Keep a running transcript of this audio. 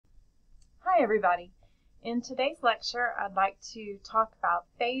Hi everybody. In today's lecture I'd like to talk about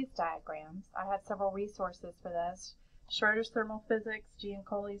phase diagrams. I have several resources for this. Schroeder's Thermal Physics,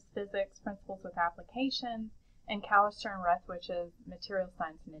 Giancolli's Physics, Principles with Application, and Callister and Rethwich's Material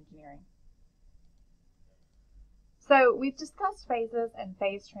Science and Engineering. So we've discussed phases and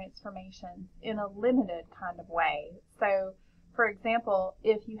phase transformations in a limited kind of way. So for example,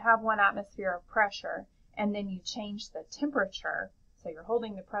 if you have one atmosphere of pressure and then you change the temperature, so you're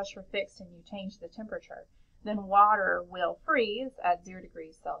holding the pressure fixed and you change the temperature, then water will freeze at 0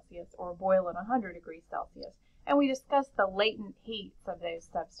 degrees Celsius or boil at 100 degrees Celsius. And we discussed the latent heats of those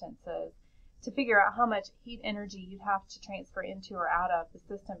substances to figure out how much heat energy you'd have to transfer into or out of the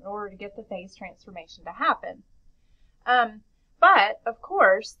system in order to get the phase transformation to happen. But, of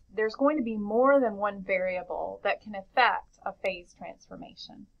course, there's going to be more than one variable that can affect a phase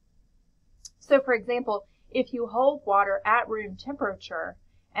transformation. So, for example, if you hold water at room temperature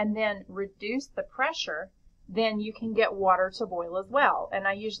and then reduce the pressure, then you can get water to boil as well. And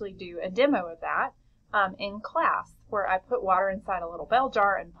I usually do a demo of that in class, where I put water inside a little bell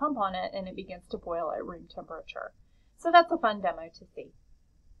jar and pump on it, and it begins to boil at room temperature. So that's a fun demo to see.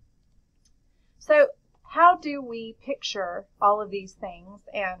 So how do we picture all of these things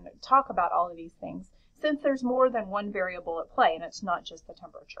and talk about all of these things, since there's more than one variable at play and it's not just the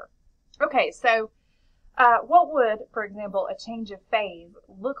temperature? Okay, so what would, for example, a change of phase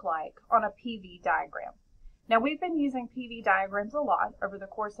look like on a PV diagram? Now, we've been using PV diagrams a lot over the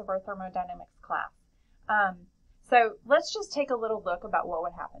course of our thermodynamics class. So let's just take a little look about what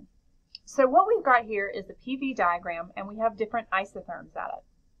would happen. So what we've got here is a PV diagram, and we have different isotherms at it.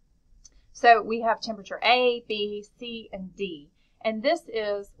 So we have temperature A, B, C, and D. And this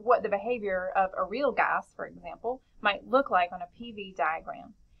is what the behavior of a real gas, for example, might look like on a PV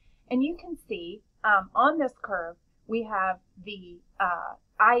diagram. And you can see on this curve, we have the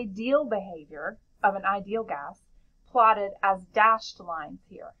ideal behavior of an ideal gas plotted as dashed lines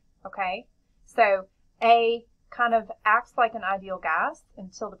here, okay? So A kind of acts like an ideal gas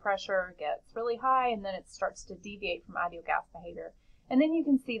until the pressure gets really high, and then it starts to deviate from ideal gas behavior. And then you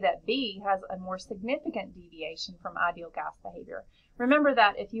can see that B has a more significant deviation from ideal gas behavior. Remember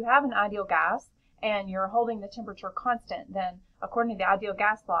that if you have an ideal gas and you're holding the temperature constant, then according to the ideal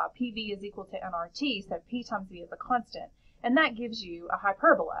gas law, PV is equal to nRT, so P times V is a constant. And that gives you a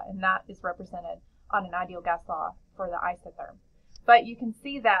hyperbola, and that is represented on an ideal gas law for the isotherm. But you can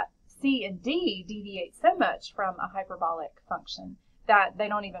see that C and D deviate so much from a hyperbolic function that they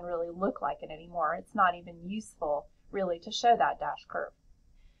don't even really look like it anymore. It's not even useful really to show that dash curve.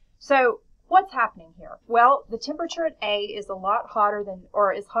 So what's happening here? Well, the temperature at A is a lot hotter than,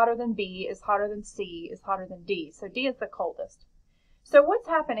 or is hotter than B, is hotter than C, is hotter than D. So D is the coldest. So what's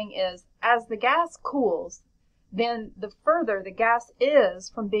happening is, as the gas cools, then the further the gas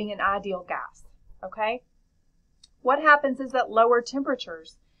is from being an ideal gas, okay? What happens is at lower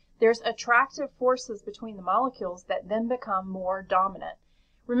temperatures, there's attractive forces between the molecules that then become more dominant.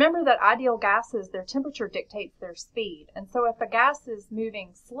 Remember that ideal gases, their temperature dictates their speed. And so if a gas is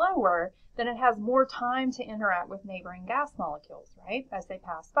moving slower, then it has more time to interact with neighboring gas molecules, right, as they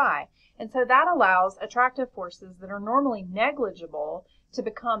pass by. And so that allows attractive forces that are normally negligible to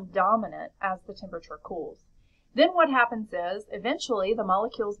become dominant as the temperature cools. Then what happens is, eventually, the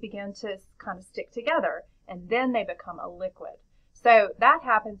molecules begin to kind of stick together, and then they become a liquid. So that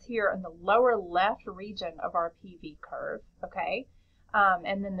happens here in the lower left region of our PV curve, okay?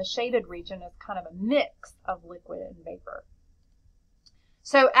 And then the shaded region is kind of a mix of liquid and vapor.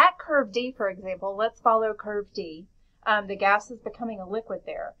 So at curve D, for example, let's follow curve D. The gas is becoming a liquid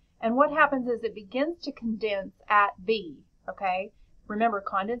there. And what happens is it begins to condense at B, okay? Remember,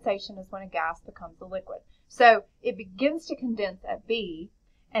 condensation is when a gas becomes a liquid. So it begins to condense at B,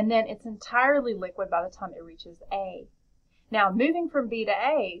 and then it's entirely liquid by the time it reaches A. Now, moving from B to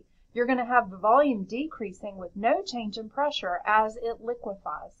A, you're going to have the volume decreasing with no change in pressure as it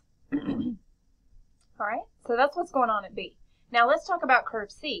liquefies. All right, so that's what's going on at B. Now let's talk about curve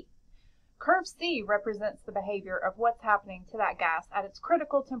C. Curve C represents the behavior of what's happening to that gas at its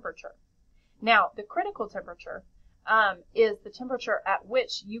critical temperature. Now, the critical temperature is the temperature at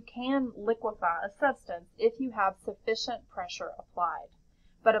which you can liquefy a substance if you have sufficient pressure applied.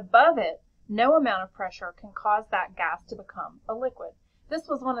 But above it, no amount of pressure can cause that gas to become a liquid. This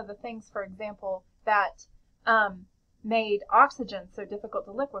was one of the things, for example, that made oxygen so difficult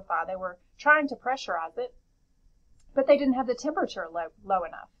to liquefy. They were trying to pressurize it, but they didn't have the temperature low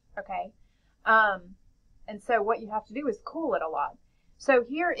enough, okay? And so what you have to do is cool it a lot. So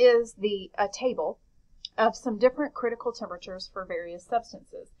here is a table of some different critical temperatures for various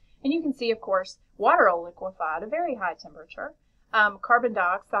substances. And you can see, of course, water will liquefy at a very high temperature. Carbon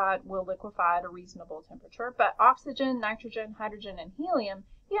dioxide will liquefy at a reasonable temperature, but oxygen, nitrogen, hydrogen, and helium,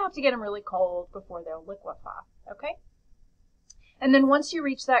 you have to get them really cold before they'll liquefy, okay? And then once you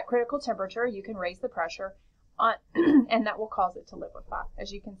reach that critical temperature, you can raise the pressure on, and that will cause it to liquefy.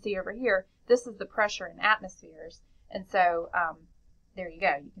 As you can see over here, this is the pressure in atmospheres, and so there you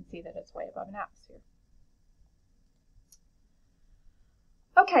go. You can see that it's way above an atmosphere.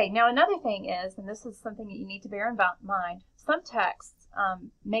 Okay, now another thing is, and this is something that you need to bear in mind, some texts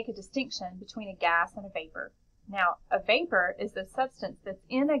make a distinction between a gas and a vapor. Now, a vapor is a substance that's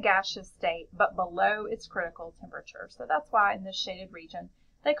in a gaseous state but below its critical temperature. So that's why in this shaded region,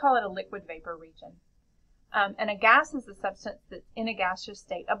 they call it a liquid vapor region. And a gas is a substance that's in a gaseous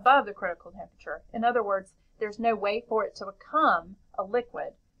state above the critical temperature. In other words, there's no way for it to become a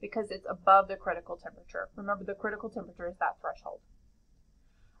liquid because it's above the critical temperature. Remember, the critical temperature is that threshold.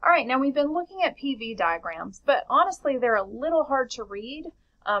 All right, now we've been looking at PV diagrams, but honestly, they're a little hard to read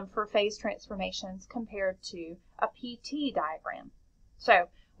for phase transformations compared to a PT diagram. So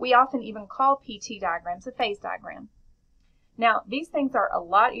we often even call PT diagrams a phase diagram. Now, these things are a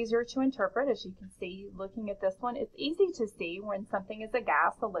lot easier to interpret, as you can see looking at this one. It's easy to see when something is a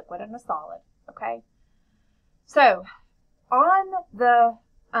gas, a liquid, and a solid, okay? So on the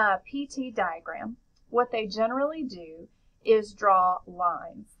PT diagram, what they generally do is draw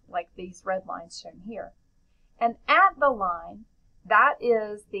lines, like these red lines shown here. And at the line, that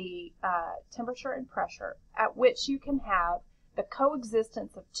is the temperature and pressure at which you can have the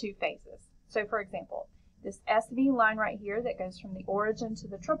coexistence of two phases. So for example, this SV line right here that goes from the origin to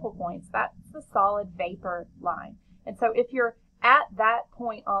the triple points, that's the solid vapor line. And so if you're at that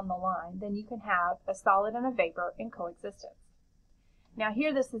point on the line, then you can have a solid and a vapor in coexistence. Now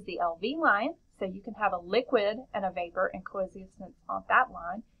here, this is the LV line, so you can have a liquid and a vapor in coexistence on that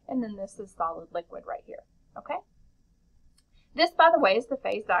line, and then this is solid liquid right here, okay? This, by the way, is the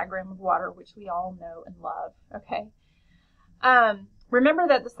phase diagram of water, which we all know and love, okay? Remember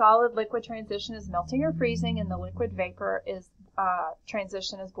that the solid-liquid transition is melting or freezing, and the liquid-vapor is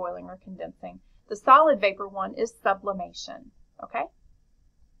transition is boiling or condensing. The solid-vapor one is sublimation, okay?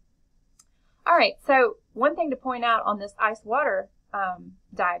 All right, so one thing to point out on this ice-water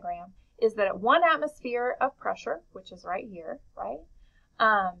diagram is that at 1 atmosphere of pressure, which is right here, right,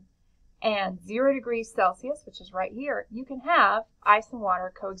 and 0 degrees Celsius, which is right here, you can have ice and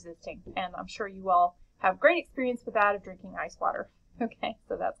water coexisting. And I'm sure you all have great experience with that of drinking ice water. Okay,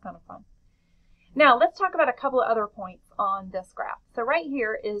 so that's kind of fun. Now, let's talk about a couple of other points on this graph. So right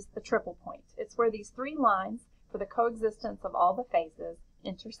here is the triple point. It's where these 3 lines for the coexistence of all the phases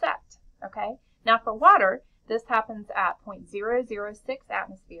intersect. Okay, now for water, this happens at 0.006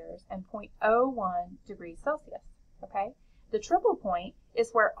 atmospheres and 0.01 degrees Celsius. Okay, the triple point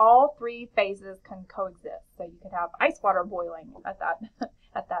is where all 3 phases can coexist. So you could have ice water boiling at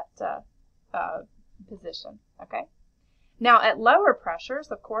that position. Okay. Now at lower pressures,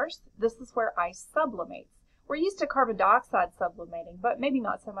 of course, this is where ice sublimates. We're used to carbon dioxide sublimating, but maybe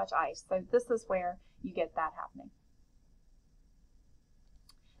not so much ice. So this is where you get that happening.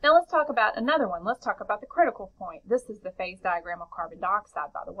 Now let's talk about another one. Let's talk about the critical point. This is the phase diagram of carbon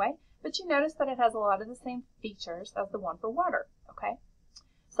dioxide, by the way, but you notice that it has a lot of the same features as the one for water, okay?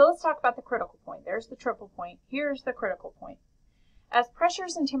 So let's talk about the critical point. There's the triple point. Here's the critical point. As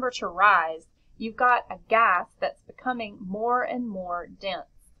pressures and temperature rise, you've got a gas that's becoming more and more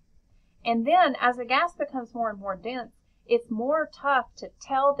dense. And then as a gas becomes more and more dense, it's more tough to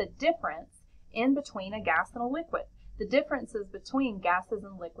tell the difference in between a gas and a liquid. The differences between gases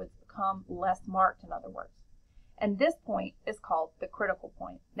and liquids become less marked, in other words. And this point is called the critical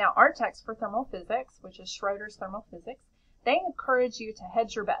point. Now, our text for thermal physics, which is Schroeder's thermal physics, they encourage you to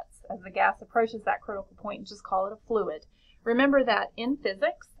hedge your bets as the gas approaches that critical point and just call it a fluid. Remember that in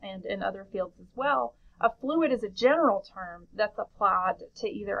physics and in other fields as well, a fluid is a general term that's applied to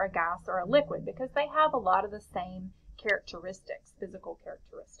either a gas or a liquid because they have a lot of the same characteristics, physical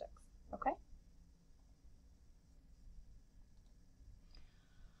characteristics, okay?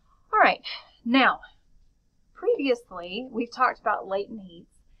 All right, now, previously we've talked about latent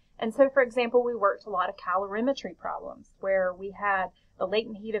heats. And so, for example, we worked a lot of calorimetry problems where we had the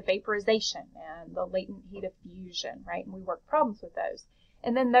latent heat of vaporization and the latent heat of fusion, right? And we worked problems with those.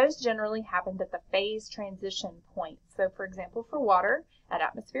 And then those generally happened at the phase transition point. So, for example, for water at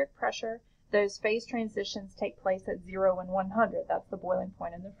atmospheric pressure, those phase transitions take place at 0 and 100. That's the boiling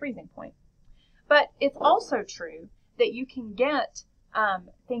point and the freezing point. But it's also true that you can get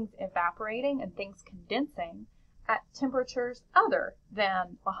things evaporating and things condensing at temperatures other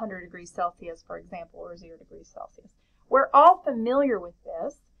than 100 degrees Celsius, for example, or 0 degrees Celsius. We're all familiar with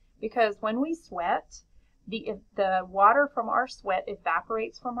this because when we sweat, the water from our sweat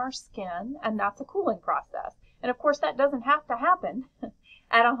evaporates from our skin, and that's a cooling process. And of course, that doesn't have to happen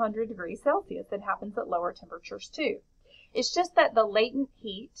at 100 degrees Celsius. It happens at lower temperatures too. It's just that the latent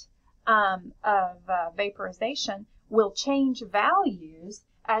heat of vaporization will change values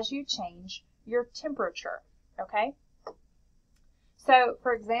as you change your temperature, okay? So,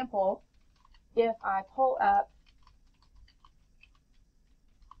 for example, if I pull up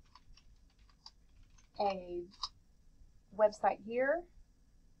a website here,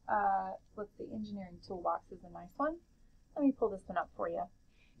 let's see, Engineering Toolbox is a nice one. Let me pull this one up for you.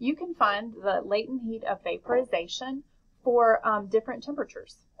 You can find the latent heat of vaporization for different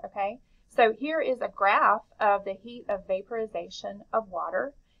temperatures, okay? So here is a graph of the heat of vaporization of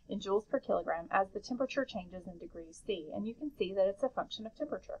water in joules per kilogram as the temperature changes in degrees C, and you can see that it's a function of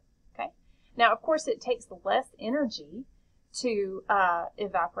temperature, okay? Now, of course, it takes less energy to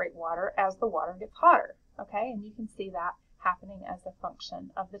evaporate water as the water gets hotter, okay? And you can see that happening as a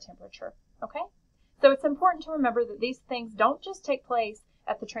function of the temperature, okay? So it's important to remember that these things don't just take place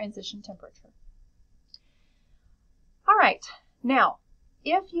at the transition temperature. All right, now,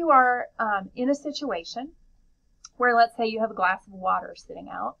 if you are in a situation where, let's say, you have a glass of water sitting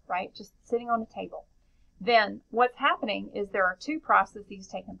out, right, just sitting on a table, then what's happening is there are two processes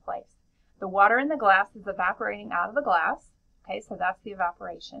taking place. The water in the glass is evaporating out of the glass, okay, so that's the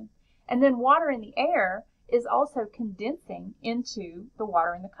evaporation. And then water in the air is also condensing into the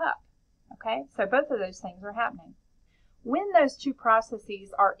water in the cup, okay? So both of those things are happening. When those two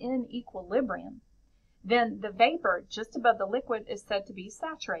processes are in equilibrium, then the vapor just above the liquid is said to be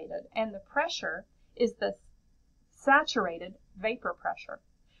saturated, and the pressure is the saturated vapor pressure.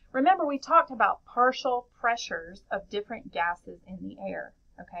 Remember, we talked about partial pressures of different gases in the air,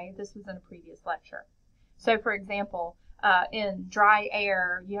 okay? This was in a previous lecture. So, for example, in dry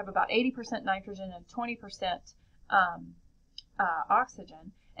air, you have about 80% nitrogen and 20%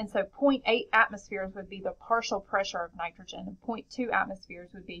 oxygen. And so 0.8 atmospheres would be the partial pressure of nitrogen, and 0.2 atmospheres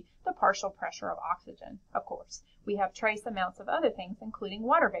would be the partial pressure of oxygen, of course. We have trace amounts of other things, including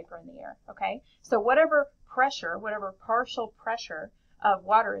water vapor in the air, okay? So whatever pressure, whatever partial pressure of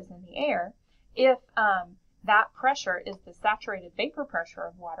water is in the air, if that pressure is the saturated vapor pressure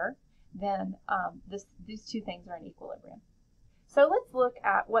of water, then these two things are in equilibrium. So let's look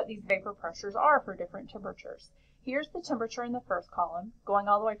at what these vapor pressures are for different temperatures. Here's the temperature in the first column, going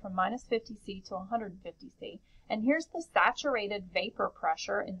all the way from minus 50 C to 150 C. And here's the saturated vapor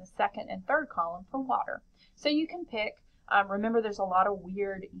pressure in the second and third column for water. So you can pick, remember there's a lot of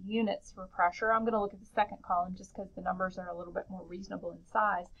weird units for pressure. I'm going to look at the second column just because the numbers are a little bit more reasonable in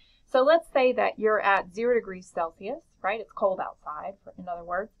size. So let's say that you're at 0 degrees Celsius, right? It's cold outside, in other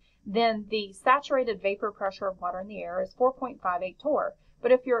words. Then the saturated vapor pressure of water in the air is 4.58 torr.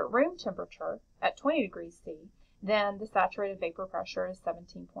 But if you're at room temperature at 20 degrees C, then the saturated vapor pressure is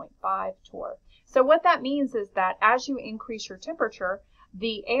 17.5 torr. So what that means is that as you increase your temperature,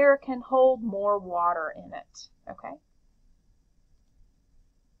 the air can hold more water in it, okay?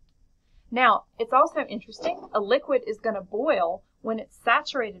 Now, it's also interesting, a liquid is going to boil when its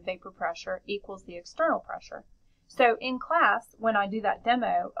saturated vapor pressure equals the external pressure. So in class, when I do that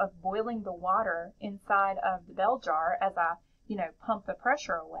demo of boiling the water inside of the bell jar as I, pump the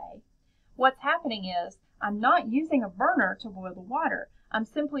pressure away, what's happening is I'm not using a burner to boil the water. I'm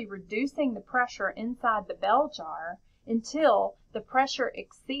simply reducing the pressure inside the bell jar until the pressure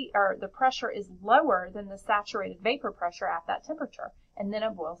is lower than the saturated vapor pressure at that temperature, and then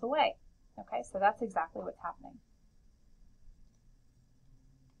it boils away. Okay, so that's exactly what's happening.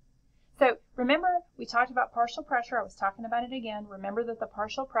 So remember, we talked about partial pressure. I was talking about it again. Remember that the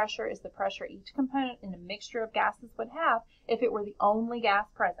partial pressure is the pressure each component in a mixture of gases would have if it were the only gas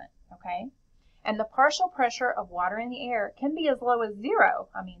present, okay? And the partial pressure of water in the air can be as low as 0.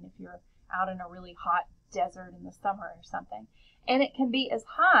 I mean, if you're out in a really hot desert in the summer or something. And it can be as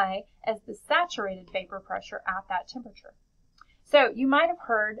high as the saturated vapor pressure at that temperature. So you might have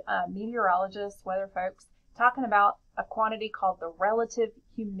heard meteorologists, weather folks, talking about a quantity called the relative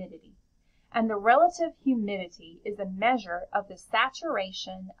humidity. And the relative humidity is a measure of the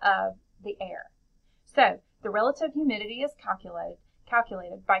saturation of the air. So the relative humidity is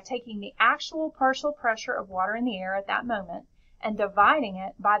calculated by taking the actual partial pressure of water in the air at that moment and dividing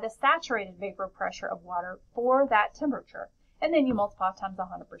it by the saturated vapor pressure of water for that temperature. And then you multiply times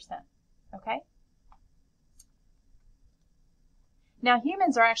 100%. Okay? Now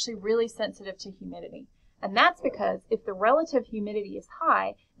humans are actually really sensitive to humidity. And that's because if the relative humidity is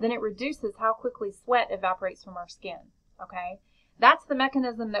high, then it reduces how quickly sweat evaporates from our skin, okay? That's the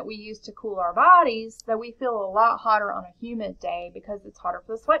mechanism that we use to cool our bodies, that we feel a lot hotter on a humid day because it's harder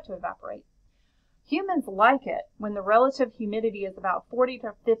for the sweat to evaporate. Humans like it when the relative humidity is about 40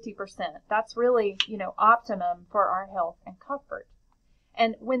 to 50%. That's really, optimum for our health and comfort.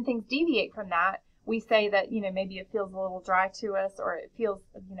 And when things deviate from that, we say that, maybe it feels a little dry to us or it feels,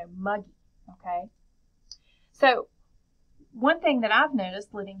 muggy, okay? So one thing that I've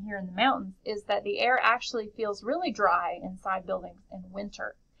noticed living here in the mountains is that the air actually feels really dry inside buildings in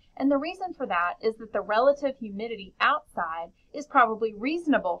winter. And the reason for that is that the relative humidity outside is probably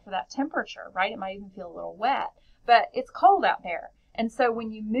reasonable for that temperature, right? It might even feel a little wet, but it's cold out there. And so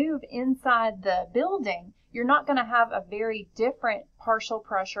when you move inside the building, you're not going to have a very different partial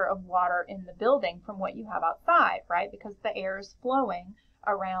pressure of water in the building from what you have outside, right? Because the air is flowing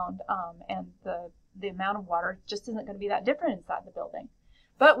around and the amount of water just isn't going to be that different inside the building.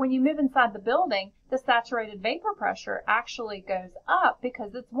 But when you move inside the building, the saturated vapor pressure actually goes up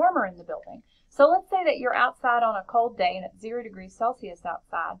because it's warmer in the building. So let's say that you're outside on a cold day and it's 0 degrees Celsius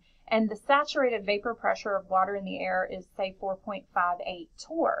outside, and the saturated vapor pressure of water in the air is, say, 4.58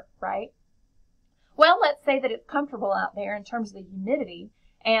 torr, right? Well, let's say that it's comfortable out there in terms of the humidity,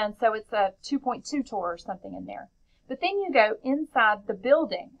 and so it's a 2.2 torr or something in there. But then you go inside the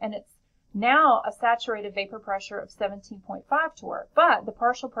building, and it's now a saturated vapor pressure of 17.5 torr, but the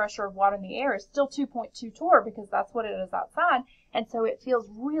partial pressure of water in the air is still 2.2 torr because that's what it is outside, and so it feels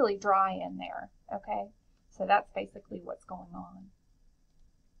really dry in there, okay? So that's basically what's going on.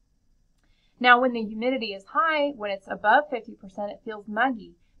 Now, when the humidity is high, when it's above 50%, it feels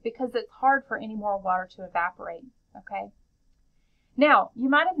muggy because it's hard for any more water to evaporate, okay? Now, you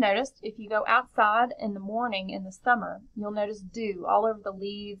might have noticed if you go outside in the morning in the summer, you'll notice dew all over the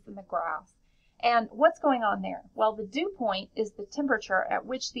leaves and the grass. And what's going on there? Well, the dew point is the temperature at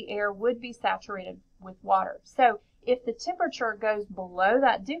which the air would be saturated with water. So if the temperature goes below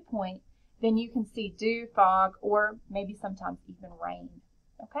that dew point, then you can see dew, fog, or maybe sometimes even rain,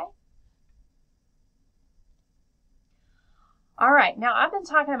 okay? All right, now I've been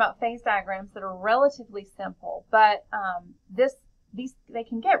talking about phase diagrams that are relatively simple, but they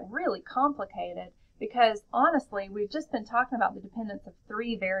can get really complicated because honestly, we've just been talking about the dependence of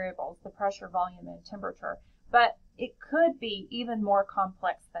 3 variables, the pressure, volume, and temperature, but it could be even more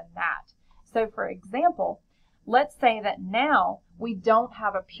complex than that. So for example, let's say that now we don't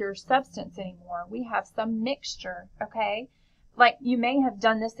have a pure substance anymore. We have some mixture, okay? Like you may have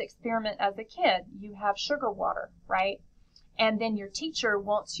done this experiment as a kid. You have sugar water, right? And then your teacher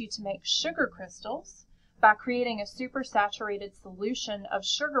wants you to make sugar crystals by creating a supersaturated solution of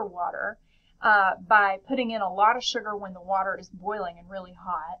sugar water by putting in a lot of sugar when the water is boiling and really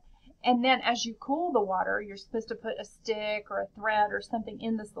hot. And then as you cool the water, you're supposed to put a stick or a thread or something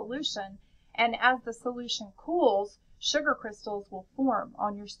in the solution. And as the solution cools, sugar crystals will form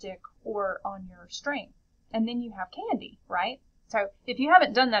on your stick or on your string. And then you have candy, right? So if you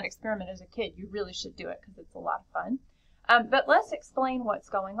haven't done that experiment as a kid, you really should do it because it's a lot of fun. But let's explain what's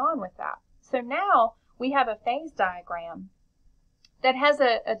going on with that. So now we have a phase diagram that has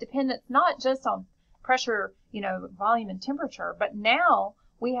a dependence not just on pressure, volume and temperature, but now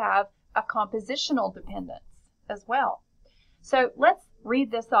we have a compositional dependence as well. So let's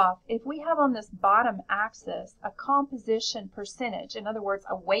read this off. If we have on this bottom axis a composition percentage, in other words,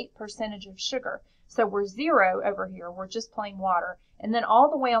 a weight percentage of sugar, so we're 0 over here, we're just plain water, and then all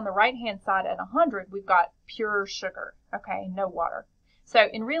the way on the right-hand side at 100, we've got pure sugar, okay, no water. So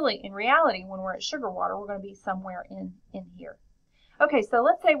in reality, when we're at sugar water, we're going to be somewhere in here. Okay, so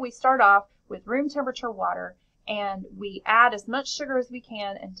let's say we start off with room temperature water and we add as much sugar as we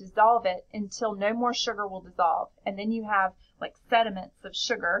can and dissolve it until no more sugar will dissolve. And then you have like sediments of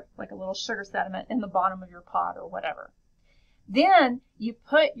sugar, like a little sugar sediment in the bottom of your pot or whatever. Then you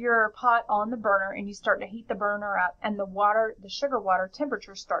put your pot on the burner and you start to heat the burner up, and the sugar water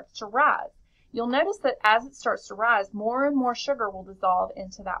temperature starts to rise. You'll notice that as it starts to rise, more and more sugar will dissolve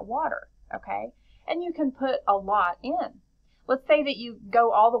into that water, okay? And you can put a lot in. Let's say that you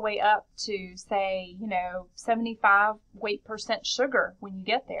go all the way up to, say, 75 weight percent sugar when you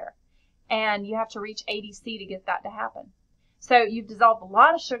get there. And you have to reach 80 C to get that to happen. So you've dissolved a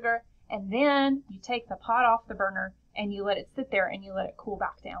lot of sugar, and then you take the pot off the burner and you let it sit there and you let it cool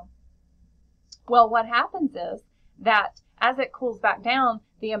back down. Well, what happens is that as it cools back down,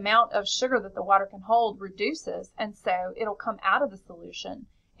 the amount of sugar that the water can hold reduces, and so it'll come out of the solution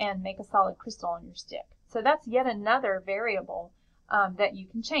and make a solid crystal on your stick. So that's yet another variable that you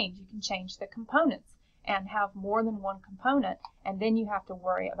can change. You can change the components and have more than one component, and then you have to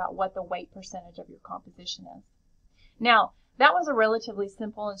worry about what the weight percentage of your composition is. Now, that was a relatively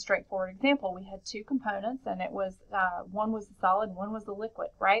simple and straightforward example. We had 2 components, and it was one was the solid, one was the liquid,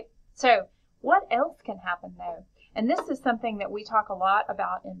 right? So what else can happen, though? And this is something that we talk a lot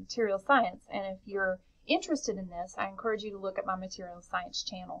about in material science. And if you're interested in this, I encourage you to look at my material science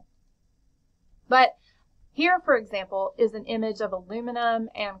channel. But here, for example, is an image of aluminum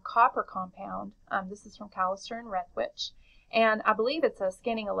and copper compound. This is from Callister and Rethwich. And I believe it's a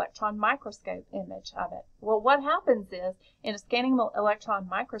scanning electron microscope image of it. Well, what happens is, in a scanning electron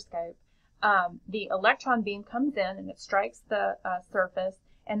microscope, the electron beam comes in and it strikes the surface,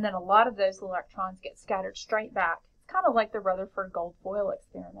 and then a lot of those electrons get scattered straight back. It's kind of like the Rutherford gold foil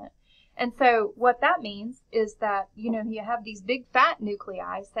experiment. And so what that means is that, you have these big fat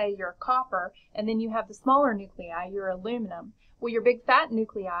nuclei, say you're copper, and then you have the smaller nuclei, you're aluminum. Well, your big fat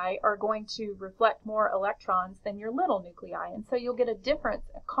nuclei are going to reflect more electrons than your little nuclei. And so you'll get a difference,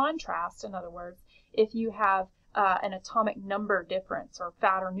 a contrast, in other words, if you have an atomic number difference or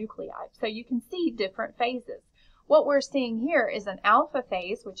fatter nuclei. So you can see different phases. What we're seeing here is an alpha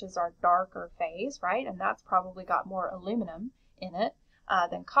phase, which is our darker phase, right? And that's probably got more aluminum in it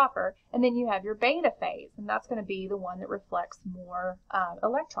than copper. And then you have your beta phase, and that's going to be the one that reflects more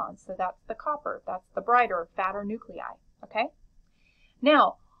electrons. So that's the copper. That's the brighter, fatter nuclei, okay?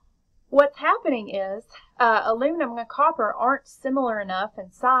 Now, what's happening is aluminum and copper aren't similar enough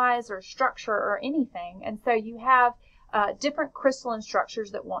in size or structure or anything, and so you have different crystalline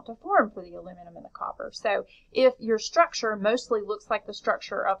structures that want to form for the aluminum and the copper. So if your structure mostly looks like the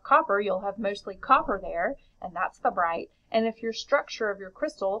structure of copper, you'll have mostly copper there, and that's the bright. And if your structure of your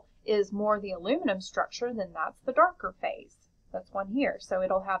crystal is more the aluminum structure, then that's the darker phase. That's one here. So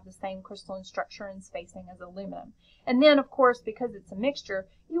it'll have the same crystalline structure and spacing as aluminum. And then, of course, because it's a mixture,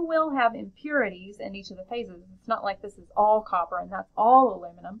 you will have impurities in each of the phases. It's not like this is all copper and that's all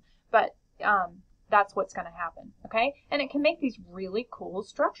aluminum, but that's what's going to happen, okay? And it can make these really cool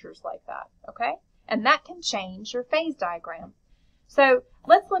structures like that, okay? And that can change your phase diagram. So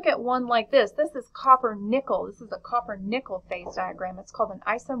let's look at one like this. This is copper-nickel. This is a copper-nickel phase diagram. It's called an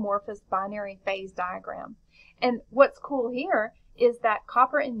isomorphous binary phase diagram. And what's cool here is that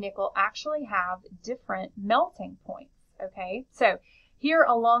copper and nickel actually have different melting points, okay? So here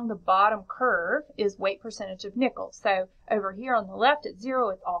along the bottom curve is weight percentage of nickel. So over here on the left at 0,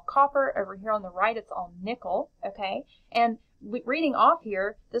 it's all copper. Over here on the right, it's all nickel, okay? And reading off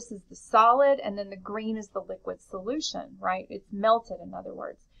here, this is the solid, and then the green is the liquid solution, right? It's melted, in other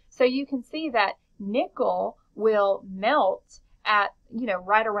words. So you can see that nickel will melt at,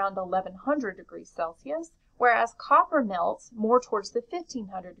 right around 1100 degrees Celsius, whereas copper melts more towards the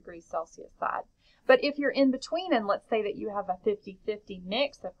 1500 degrees Celsius side. But if you're in between, and let's say that you have a 50-50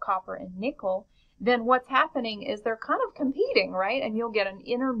 mix of copper and nickel, then what's happening is they're kind of competing, right? And you'll get an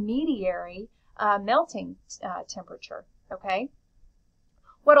intermediary melting temperature, okay?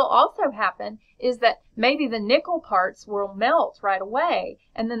 What'll also happen is that maybe the nickel parts will melt right away,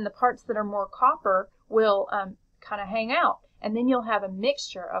 and then the parts that are more copper will kind of hang out. And then you'll have a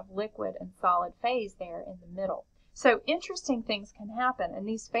mixture of liquid and solid phase there in the middle. So interesting things can happen, and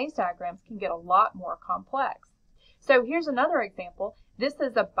these phase diagrams can get a lot more complex. So here's another example. This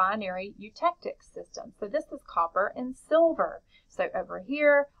is a binary eutectic system. So this is copper and silver. So over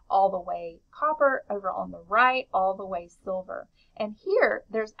here, all the way copper, over on the right, all the way silver. And here,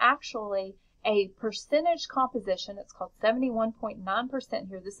 there's actually a percentage composition. It's called 71.9%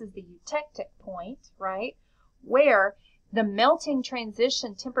 here. This is the eutectic point, right, where the melting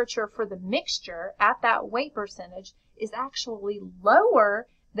transition temperature for the mixture at that weight percentage is actually lower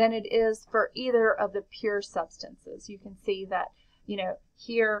than it is for either of the pure substances. You can see that,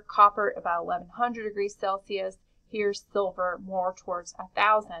 here copper about 1100 degrees Celsius, here silver more towards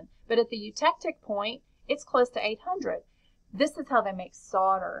 1000. But at the eutectic point, it's close to 800. This is how they make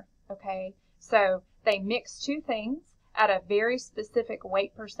solder, okay? So they mix two things at a very specific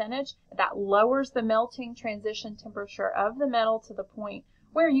weight percentage that lowers the melting transition temperature of the metal to the point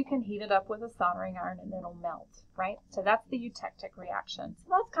where you can heat it up with a soldering iron and it'll melt, right? So that's the eutectic reaction. So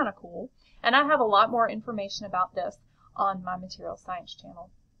that's kind of cool. And I have a lot more information about this on my material science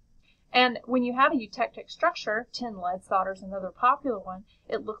channel. And when you have a eutectic structure, tin lead solder is another popular one,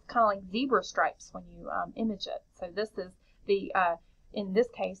 it looks kind of like zebra stripes when you image it. So this is the in this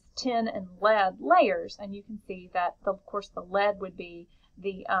case, tin and lead layers, and you can see that, of course, the lead would be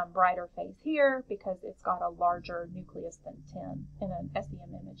the brighter phase here because it's got a larger nucleus than tin in an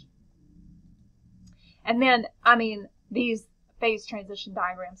SEM image. And then, these phase transition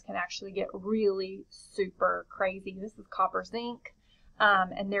diagrams can actually get really super crazy. This is copper zinc,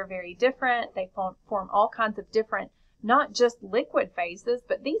 and they're very different. They form all kinds of different, not just liquid phases,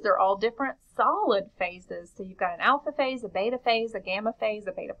 but these are all different solid phases. So you've got an alpha phase, a beta phase, a gamma phase,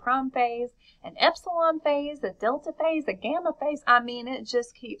 a beta prime phase, an epsilon phase, a delta phase, a gamma phase. It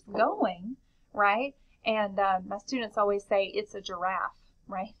just keeps going, right? And my students always say it's a giraffe,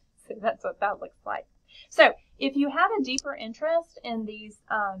 right? So that's what that looks like. So if you have a deeper interest in these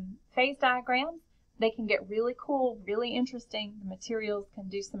phase diagrams, they can get really cool, really interesting. The materials can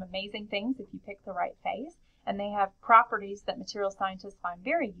do some amazing things if you pick the right phase, and they have properties that material scientists find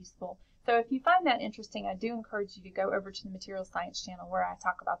very useful. So if you find that interesting, I do encourage you to go over to the Material Science channel where I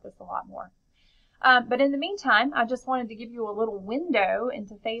talk about this a lot more. But in the meantime, I just wanted to give you a little window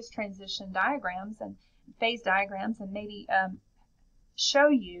into phase transition diagrams and phase diagrams, and maybe show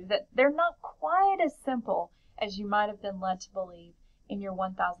you that they're not quite as simple as you might have been led to believe in your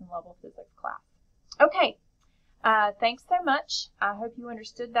 1000 level physics class. Okay, thanks so much. I hope you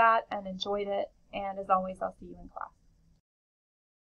understood that and enjoyed it. And as always, I'll see you in class.